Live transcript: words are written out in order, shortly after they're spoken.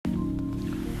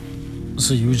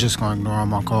So you was just gonna ignore all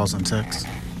my calls and texts?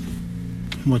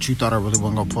 What, you thought I really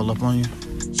wasn't gonna pull up on you?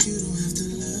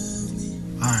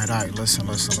 Alright, listen,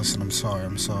 I'm sorry.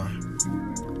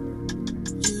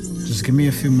 Just give me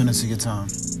a few minutes of your time.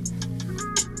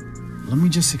 Let me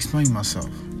just explain myself.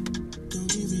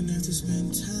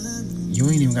 You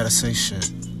ain't even gotta say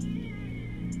shit.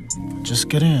 Just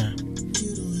get in.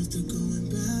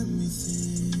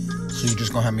 So you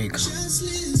just gonna have me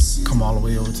come all the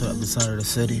way over to the other side of the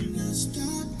city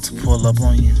to pull up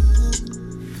on you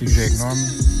for you to ignore me?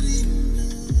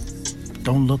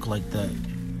 Don't look like that.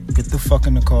 Get the fuck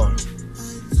in the car.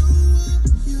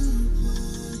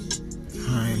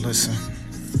 Alright, listen.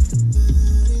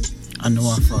 I know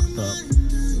I fucked up.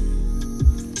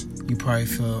 You probably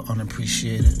feel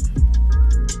unappreciated,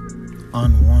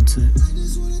 unwanted,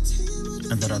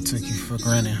 and that I took you for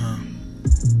granted, huh?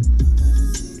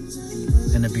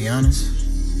 And to be honest,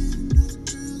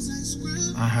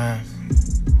 I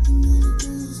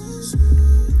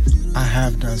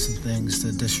have done some things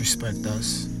to disrespect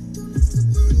us.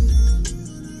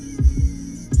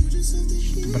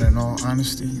 But in all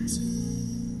honesty,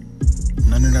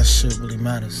 none of that shit really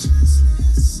matters.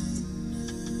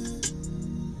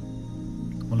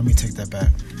 Well, let me take that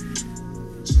back.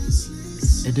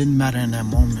 It didn't matter in that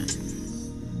moment.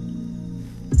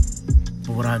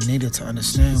 But what I needed to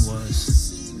understand was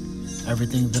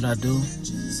everything that I do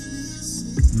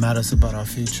matters about our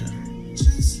future.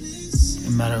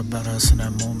 It matters about us in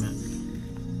that moment.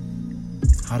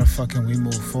 How the fuck can we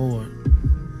move forward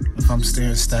if I'm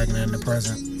staying stagnant in the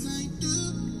present?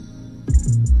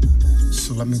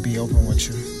 So let me be open with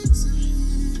you.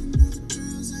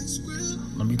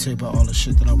 Let me tell you about all the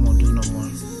shit that I won't do no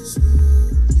more.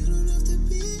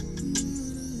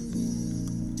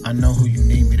 I know who you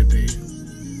need me to be.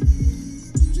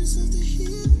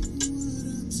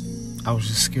 I was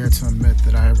just scared to admit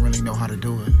that I didn't really know how to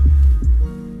do it.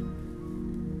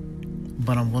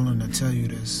 But I'm willing to tell you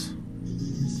this,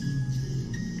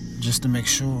 just to make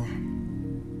sure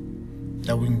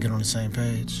that we can get on the same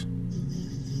page.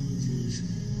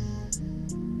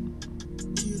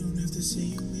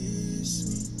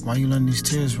 Why you letting these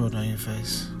tears roll down your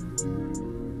face?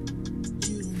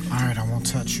 Alright, I won't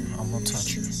touch you.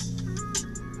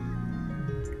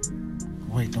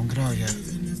 Wait, don't get out yet.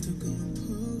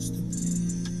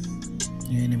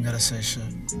 You ain't even gotta say shit.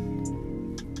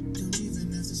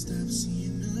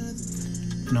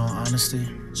 In all honesty,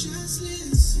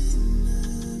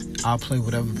 I'll play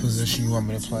whatever position you want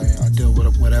me to play. I'll deal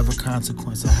with whatever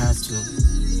consequence I have to.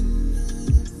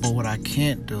 But what I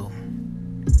can't do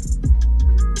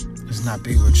is not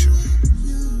be with you.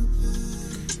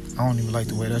 I don't even like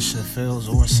the way that shit feels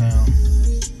or sound.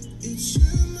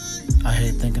 I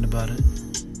hate thinking about it.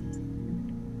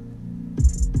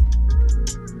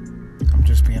 I'm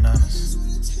just being honest.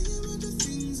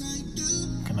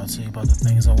 Can I tell you about the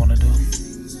things I want to do?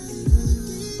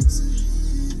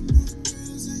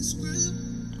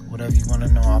 Whatever you want to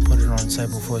know, I'll put it on the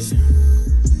table for you.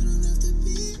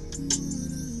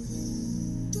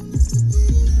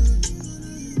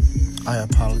 I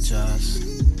apologize,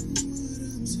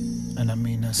 and I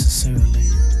mean that sincerely,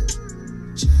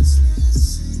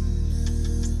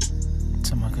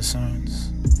 to my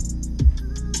concerns.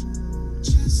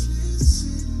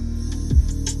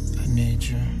 I need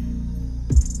you.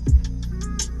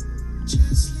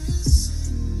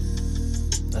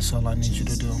 That's all I need you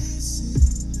to do.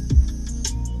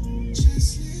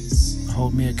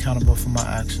 Hold me accountable for my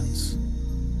actions,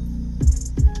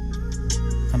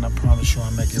 and I promise you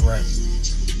I'll make it right.